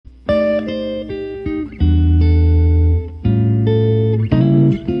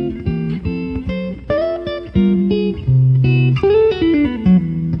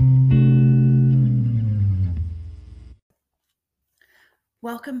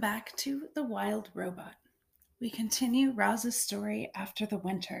Welcome back to The Wild Robot. We continue Roz's story after the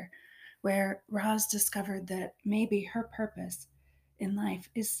winter, where Roz discovered that maybe her purpose in life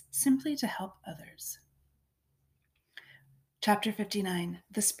is simply to help others. Chapter 59,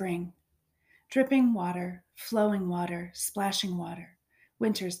 The Spring. Dripping water, flowing water, splashing water.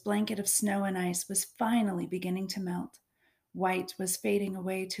 Winter's blanket of snow and ice was finally beginning to melt. White was fading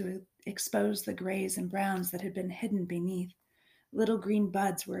away to expose the grays and browns that had been hidden beneath. Little green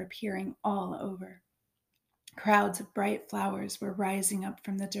buds were appearing all over. Crowds of bright flowers were rising up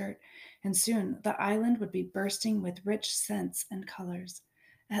from the dirt, and soon the island would be bursting with rich scents and colors.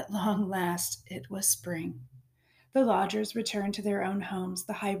 At long last, it was spring. The lodgers returned to their own homes.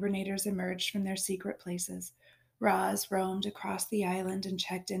 The hibernators emerged from their secret places. Roz roamed across the island and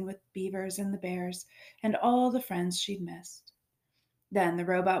checked in with beavers and the bears and all the friends she'd missed. Then the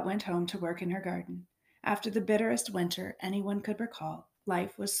robot went home to work in her garden. After the bitterest winter anyone could recall,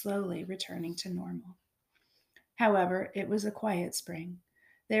 life was slowly returning to normal. However, it was a quiet spring.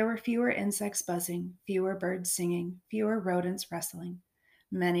 There were fewer insects buzzing, fewer birds singing, fewer rodents rustling.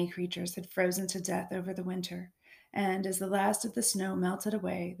 Many creatures had frozen to death over the winter, and as the last of the snow melted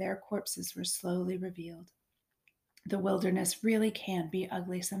away, their corpses were slowly revealed. The wilderness really can be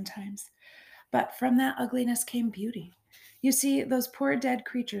ugly sometimes, but from that ugliness came beauty. You see, those poor dead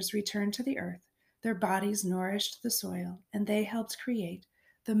creatures returned to the earth. Their bodies nourished the soil, and they helped create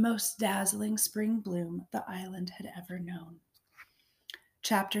the most dazzling spring bloom the island had ever known.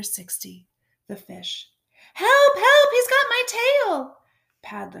 Chapter 60, The Fish. Help! Help! He's got my tail!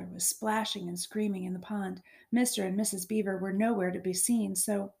 Paddler was splashing and screaming in the pond. Mr. and Mrs. Beaver were nowhere to be seen,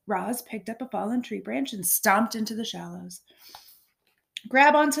 so Roz picked up a fallen tree branch and stomped into the shallows.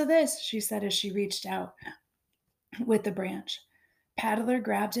 Grab onto this, she said as she reached out with the branch. Paddler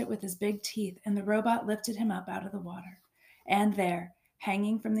grabbed it with his big teeth, and the robot lifted him up out of the water. And there,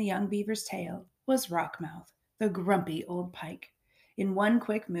 hanging from the young beaver's tail, was Rockmouth, the grumpy old pike. In one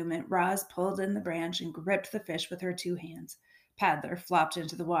quick movement, Roz pulled in the branch and gripped the fish with her two hands. Paddler flopped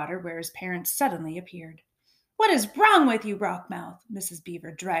into the water, where his parents suddenly appeared. What is wrong with you, Rockmouth? Mrs.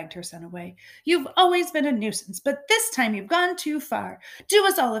 Beaver dragged her son away. You've always been a nuisance, but this time you've gone too far. Do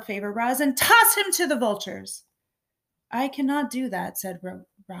us all a favor, Roz, and toss him to the vultures. I cannot do that, said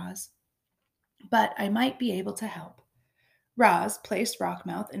Roz, but I might be able to help. Roz placed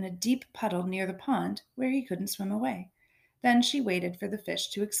Rockmouth in a deep puddle near the pond where he couldn't swim away. Then she waited for the fish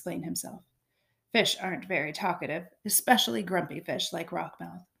to explain himself. Fish aren't very talkative, especially grumpy fish like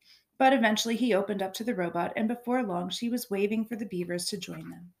Rockmouth. But eventually he opened up to the robot, and before long she was waving for the beavers to join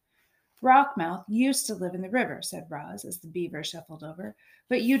them. Rockmouth used to live in the river, said Roz as the beaver shuffled over,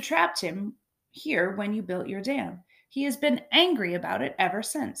 but you trapped him here when you built your dam. He has been angry about it ever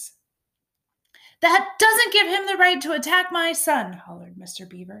since. That doesn't give him the right to attack my son, hollered Mr.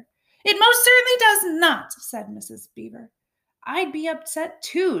 Beaver. It most certainly does not, said Mrs. Beaver. I'd be upset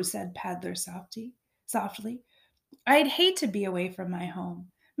too, said Paddler softly. I'd hate to be away from my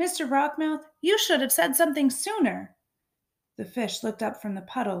home. Mr. Rockmouth, you should have said something sooner. The fish looked up from the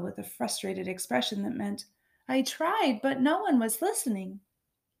puddle with a frustrated expression that meant, I tried, but no one was listening.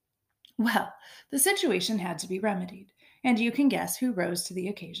 Well, the situation had to be remedied, and you can guess who rose to the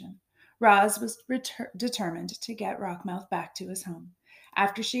occasion. Roz was determined to get Rockmouth back to his home.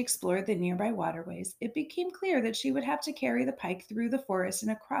 After she explored the nearby waterways, it became clear that she would have to carry the pike through the forest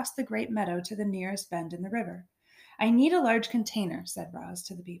and across the great meadow to the nearest bend in the river. I need a large container, said Roz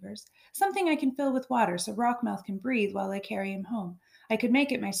to the beavers, something I can fill with water so Rockmouth can breathe while I carry him home. I could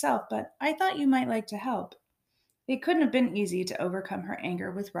make it myself, but I thought you might like to help. It couldn't have been easy to overcome her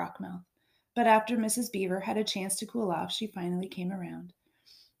anger with Rockmouth, but after Mrs. Beaver had a chance to cool off, she finally came around.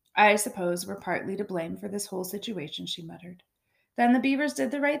 I suppose we're partly to blame for this whole situation, she muttered. Then the beavers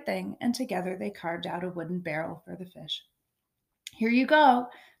did the right thing, and together they carved out a wooden barrel for the fish. Here you go.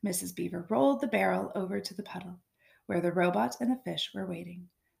 Mrs. Beaver rolled the barrel over to the puddle, where the robot and the fish were waiting.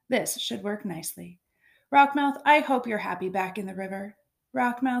 This should work nicely. Rockmouth, I hope you're happy back in the river.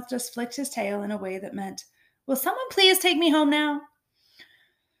 Rockmouth just flicked his tail in a way that meant, will someone please take me home now?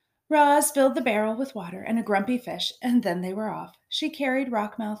 Roz filled the barrel with water and a grumpy fish, and then they were off. She carried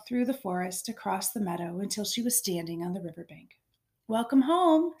Rockmouth through the forest, across the meadow, until she was standing on the riverbank. Welcome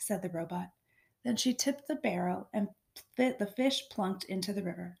home, said the robot. Then she tipped the barrel, and the fish plunked into the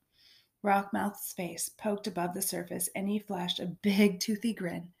river. Rockmouth's face poked above the surface, and he flashed a big, toothy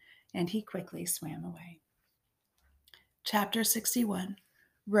grin, and he quickly swam away. Chapter 61,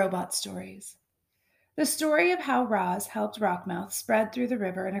 Robot Stories. The story of how Roz helped Rockmouth spread through the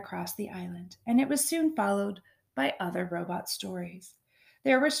river and across the island, and it was soon followed by other robot stories.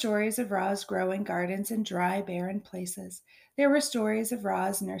 There were stories of Roz growing gardens in dry, barren places. There were stories of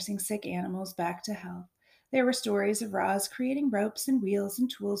Roz nursing sick animals back to health. There were stories of Roz creating ropes and wheels and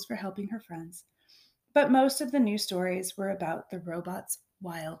tools for helping her friends. But most of the new stories were about the robot's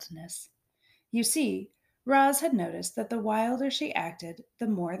wildness. You see, Roz had noticed that the wilder she acted, the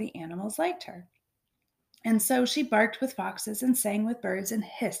more the animals liked her. And so she barked with foxes and sang with birds and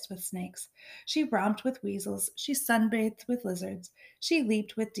hissed with snakes. She romped with weasels. She sunbathed with lizards. She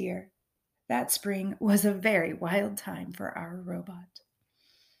leaped with deer. That spring was a very wild time for our robot.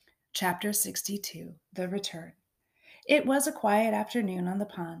 Chapter 62 The Return. It was a quiet afternoon on the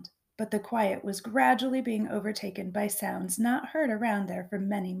pond, but the quiet was gradually being overtaken by sounds not heard around there for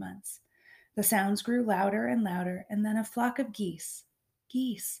many months. The sounds grew louder and louder, and then a flock of geese,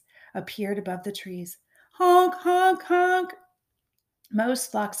 appeared above the trees. Honk, honk, honk!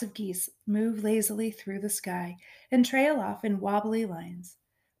 Most flocks of geese move lazily through the sky and trail off in wobbly lines.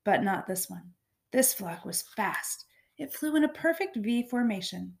 But not this one. This flock was fast. It flew in a perfect V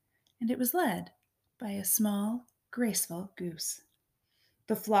formation, and it was led by a small, graceful goose.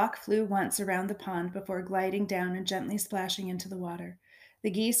 The flock flew once around the pond before gliding down and gently splashing into the water.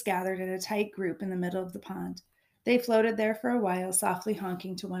 The geese gathered in a tight group in the middle of the pond. They floated there for a while, softly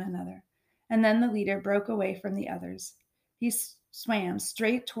honking to one another. And then the leader broke away from the others. He swam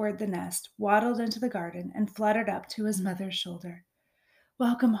straight toward the nest, waddled into the garden, and fluttered up to his mother's shoulder.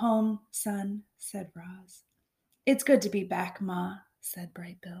 Welcome home, son, said Roz. It's good to be back, Ma, said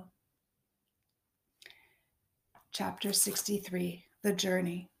Brightbill. Chapter 63 The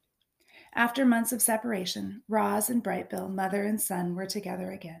Journey. After months of separation, Roz and Brightbill, mother and son, were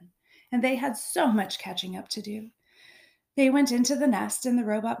together again, and they had so much catching up to do. They went into the nest, and the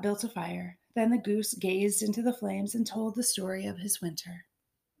robot built a fire. Then the goose gazed into the flames and told the story of his winter.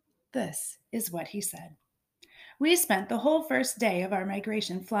 This is what he said. We spent the whole first day of our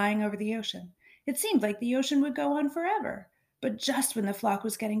migration flying over the ocean. It seemed like the ocean would go on forever, but just when the flock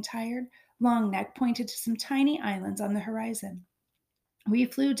was getting tired, Longneck pointed to some tiny islands on the horizon. We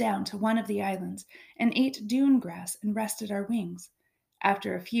flew down to one of the islands and ate dune grass and rested our wings.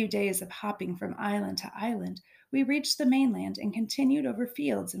 After a few days of hopping from island to island, we reached the mainland and continued over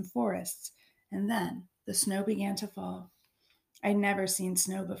fields and forests, and then the snow began to fall. I'd never seen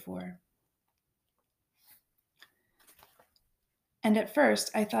snow before. And at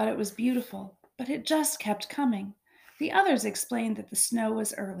first I thought it was beautiful, but it just kept coming. The others explained that the snow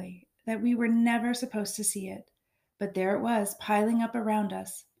was early, that we were never supposed to see it. But there it was, piling up around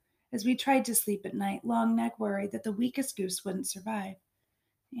us. As we tried to sleep at night, Longneck worried that the weakest goose wouldn't survive.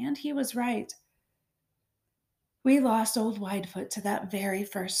 And he was right. We lost old Widefoot to that very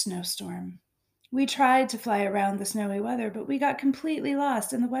first snowstorm. We tried to fly around the snowy weather, but we got completely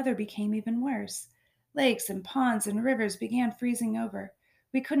lost and the weather became even worse. Lakes and ponds and rivers began freezing over.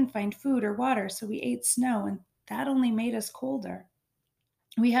 We couldn't find food or water, so we ate snow, and that only made us colder.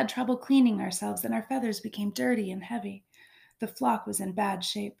 We had trouble cleaning ourselves, and our feathers became dirty and heavy. The flock was in bad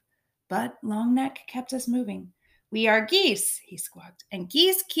shape, but Longneck kept us moving. We are geese, he squawked, and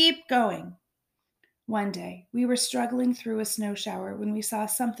geese keep going. One day, we were struggling through a snow shower when we saw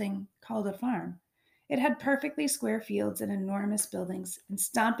something called a farm. It had perfectly square fields and enormous buildings, and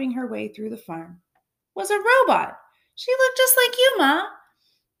stomping her way through the farm was a robot. She looked just like you, Ma.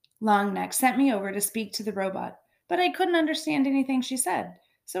 Longneck sent me over to speak to the robot, but I couldn't understand anything she said,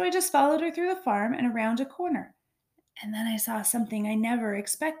 so I just followed her through the farm and around a corner. And then I saw something I never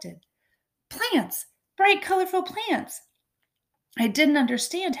expected. Plants! Bright, colorful plants! I didn't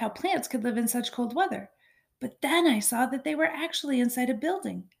understand how plants could live in such cold weather, but then I saw that they were actually inside a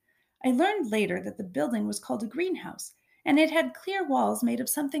building. I learned later that the building was called a greenhouse, and it had clear walls made of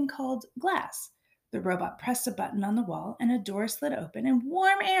something called glass. The robot pressed a button on the wall, and a door slid open, and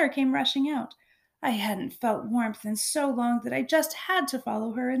warm air came rushing out. I hadn't felt warmth in so long that I just had to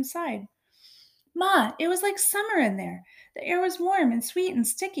follow her inside. Ma, it was like summer in there. The air was warm and sweet and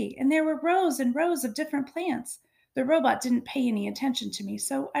sticky, and there were rows and rows of different plants. The robot didn't pay any attention to me,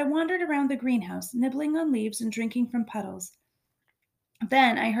 so I wandered around the greenhouse, nibbling on leaves and drinking from puddles.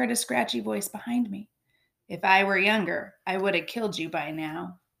 Then I heard a scratchy voice behind me. If I were younger, I would have killed you by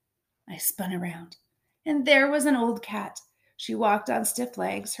now. I spun around, and there was an old cat. She walked on stiff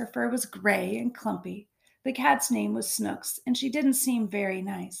legs. Her fur was gray and clumpy. The cat's name was Snooks, and she didn't seem very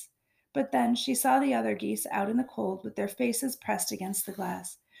nice. But then she saw the other geese out in the cold with their faces pressed against the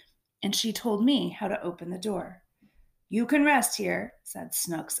glass, and she told me how to open the door. You can rest here, said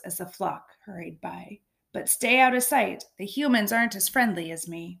Snooks as the flock hurried by, but stay out of sight. The humans aren't as friendly as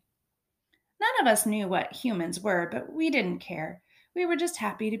me. None of us knew what humans were, but we didn't care. We were just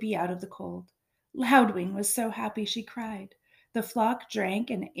happy to be out of the cold. Loudwing was so happy she cried. The flock drank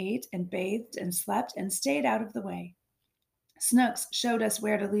and ate and bathed and slept and stayed out of the way. Snooks showed us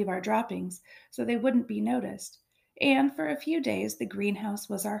where to leave our droppings so they wouldn't be noticed, and for a few days the greenhouse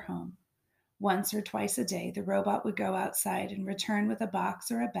was our home. Once or twice a day, the robot would go outside and return with a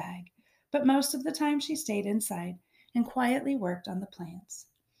box or a bag, but most of the time she stayed inside and quietly worked on the plants.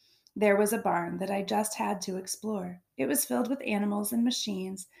 There was a barn that I just had to explore. It was filled with animals and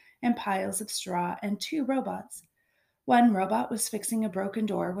machines and piles of straw and two robots. One robot was fixing a broken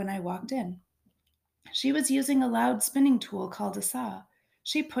door when I walked in. She was using a loud spinning tool called a saw.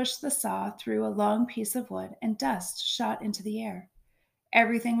 She pushed the saw through a long piece of wood and dust shot into the air.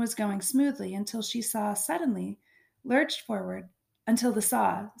 Everything was going smoothly until she saw suddenly lurched forward until the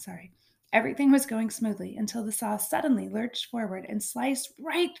saw, sorry. Everything was going smoothly until the saw suddenly lurched forward and sliced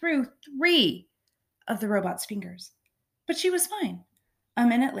right through 3 of the robot's fingers. But she was fine. A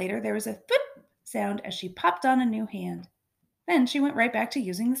minute later, there was a thwip sound as she popped on a new hand. Then she went right back to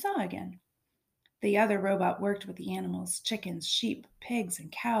using the saw again. The other robot worked with the animals, chickens, sheep, pigs,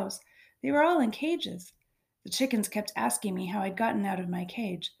 and cows. They were all in cages. The chickens kept asking me how I'd gotten out of my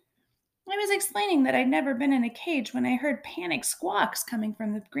cage. I was explaining that I'd never been in a cage when I heard panic squawks coming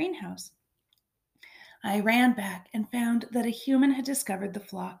from the greenhouse. I ran back and found that a human had discovered the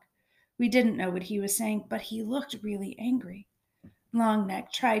flock. We didn't know what he was saying, but he looked really angry.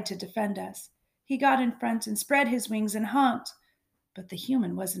 Longneck tried to defend us. He got in front and spread his wings and honked, but the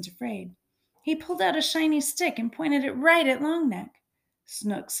human wasn't afraid. He pulled out a shiny stick and pointed it right at Longneck.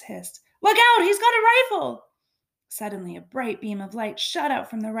 Snooks hissed, "Look out, he's got a rifle!" Suddenly, a bright beam of light shot out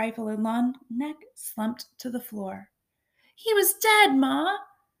from the rifle and Longneck slumped to the floor. He was dead, Ma!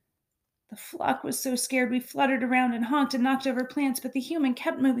 The flock was so scared we fluttered around and honked and knocked over plants, but the human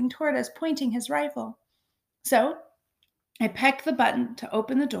kept moving toward us, pointing his rifle. So I pecked the button to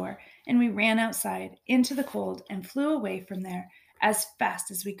open the door, and we ran outside into the cold and flew away from there as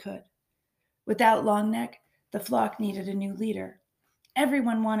fast as we could. Without Longneck, the flock needed a new leader.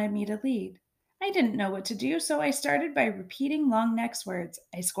 Everyone wanted me to lead. I didn't know what to do, so I started by repeating Longneck's words.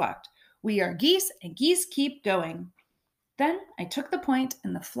 I squawked, "We are geese, and geese keep going." Then I took the point,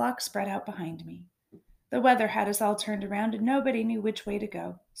 and the flock spread out behind me. The weather had us all turned around, and nobody knew which way to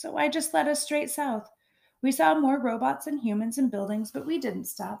go, so I just led us straight south. We saw more robots and humans and buildings, but we didn't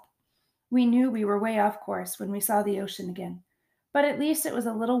stop. We knew we were way off course when we saw the ocean again, but at least it was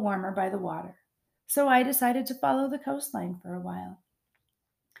a little warmer by the water. So I decided to follow the coastline for a while.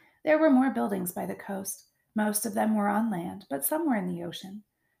 There were more buildings by the coast. Most of them were on land, but some were in the ocean.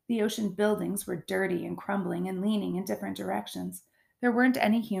 The ocean buildings were dirty and crumbling and leaning in different directions. There weren't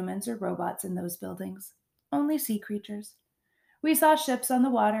any humans or robots in those buildings, only sea creatures. We saw ships on the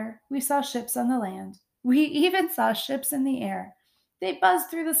water. We saw ships on the land. We even saw ships in the air. They buzzed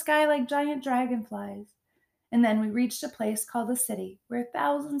through the sky like giant dragonflies. And then we reached a place called a city, where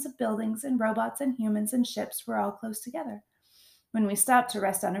thousands of buildings and robots and humans and ships were all close together. When we stopped to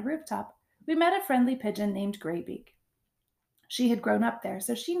rest on a rooftop, we met a friendly pigeon named Graybeak. She had grown up there,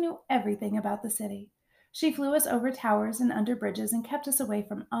 so she knew everything about the city. She flew us over towers and under bridges and kept us away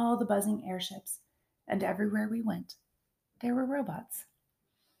from all the buzzing airships. And everywhere we went, there were robots.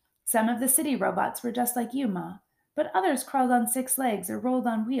 Some of the city robots were just like you, Ma, but others crawled on 6 legs or rolled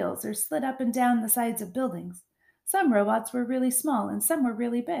on wheels or slid up and down the sides of buildings. Some robots were really small and some were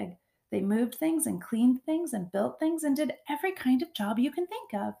really big. They moved things and cleaned things and built things and did every kind of job you can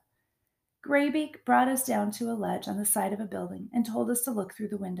think of. Graybeak brought us down to a ledge on the side of a building and told us to look through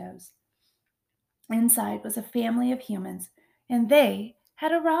the windows. Inside was a family of humans, and they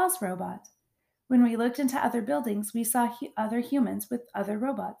had a Roz robot. When we looked into other buildings, we saw other humans with other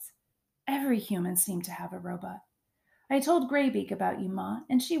robots. Every human seemed to have a robot. I told Graybeak about you, Ma,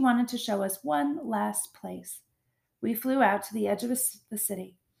 and she wanted to show us one last place. We flew out to the edge of the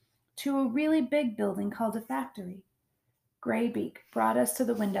city, to a really big building called a factory. Graybeak brought us to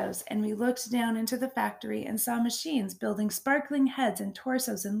the windows, and we looked down into the factory and saw machines building sparkling heads and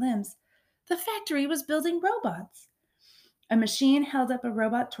torsos and limbs. The factory was building robots. A machine held up a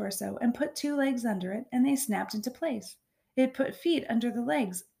robot torso and put 2 legs under it, and they snapped into place. It put feet under the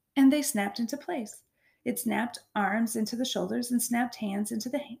legs, and they snapped into place. It snapped arms into the shoulders and snapped hands into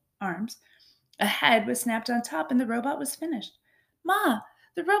the arms. A head was snapped on top, and the robot was finished. Ma,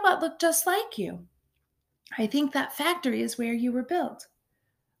 the robot looked just like you. I think that factory is where you were built.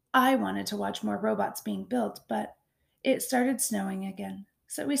 I wanted to watch more robots being built, but it started snowing again.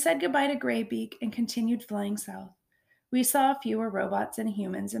 So we said goodbye to Graybeak and continued flying south. We saw fewer robots and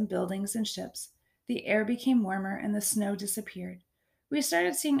humans and buildings and ships. The air became warmer and the snow disappeared. We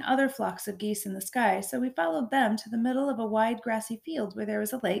started seeing other flocks of geese in the sky, so we followed them to the middle of a wide grassy field where there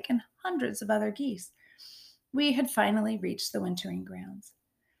was a lake and hundreds of other geese. We had finally reached the wintering grounds.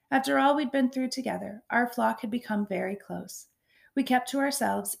 After all we'd been through together, our flock had become very close. We kept to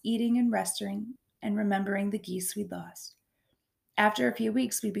ourselves, eating and resting and remembering the geese we'd lost. After a few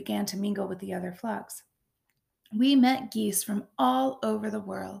weeks, we began to mingle with the other flocks. We met geese from all over the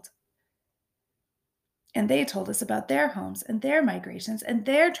world, and they told us about their homes and their migrations and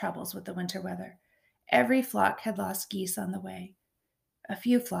their troubles with the winter weather. Every flock had lost geese on the way. A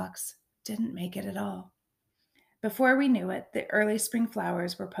few flocks didn't make it at all. Before we knew it, the early spring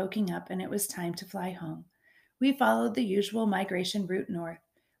flowers were poking up and it was time to fly home. We followed the usual migration route north.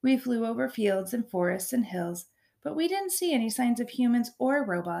 We flew over fields and forests and hills, but we didn't see any signs of humans or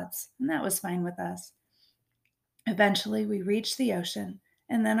robots, and that was fine with us. Eventually, we reached the ocean,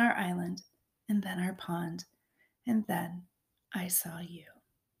 and then our island, and then our pond, and then I saw you.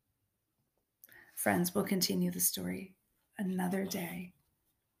 Friends, we'll continue the story another day.